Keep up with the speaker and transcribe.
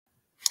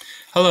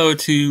Hello,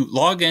 to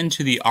log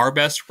into the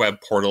ARBEST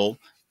WebPortal,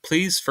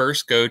 please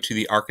first go to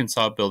the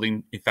Arkansas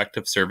Building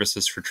Effective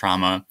Services for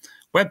Trauma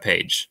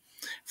webpage.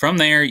 From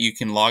there, you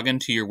can log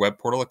into your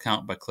WebPortal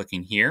account by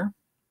clicking here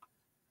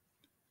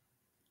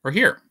or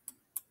here.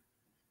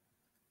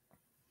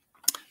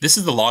 This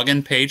is the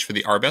login page for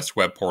the ARBEST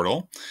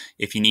WebPortal.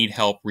 If you need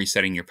help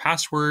resetting your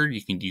password,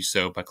 you can do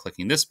so by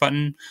clicking this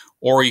button,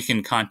 or you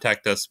can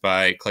contact us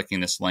by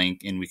clicking this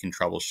link and we can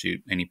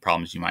troubleshoot any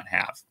problems you might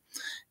have.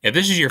 If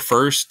this is your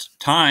first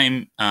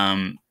time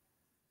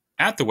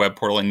at the web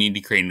portal and need to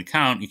create an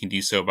account, you can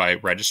do so by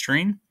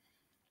registering.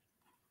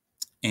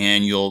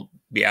 And you'll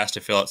be asked to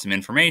fill out some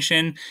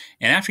information.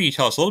 And after you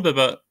tell us a little bit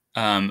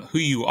about who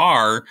you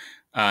are,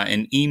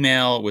 an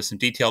email with some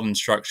detailed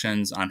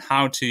instructions on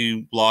how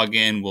to log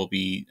in will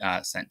be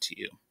sent to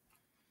you.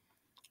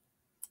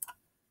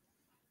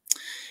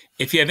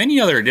 If you have any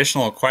other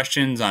additional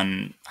questions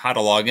on how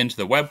to log into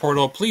the web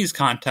portal, please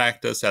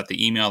contact us at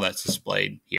the email that's displayed here.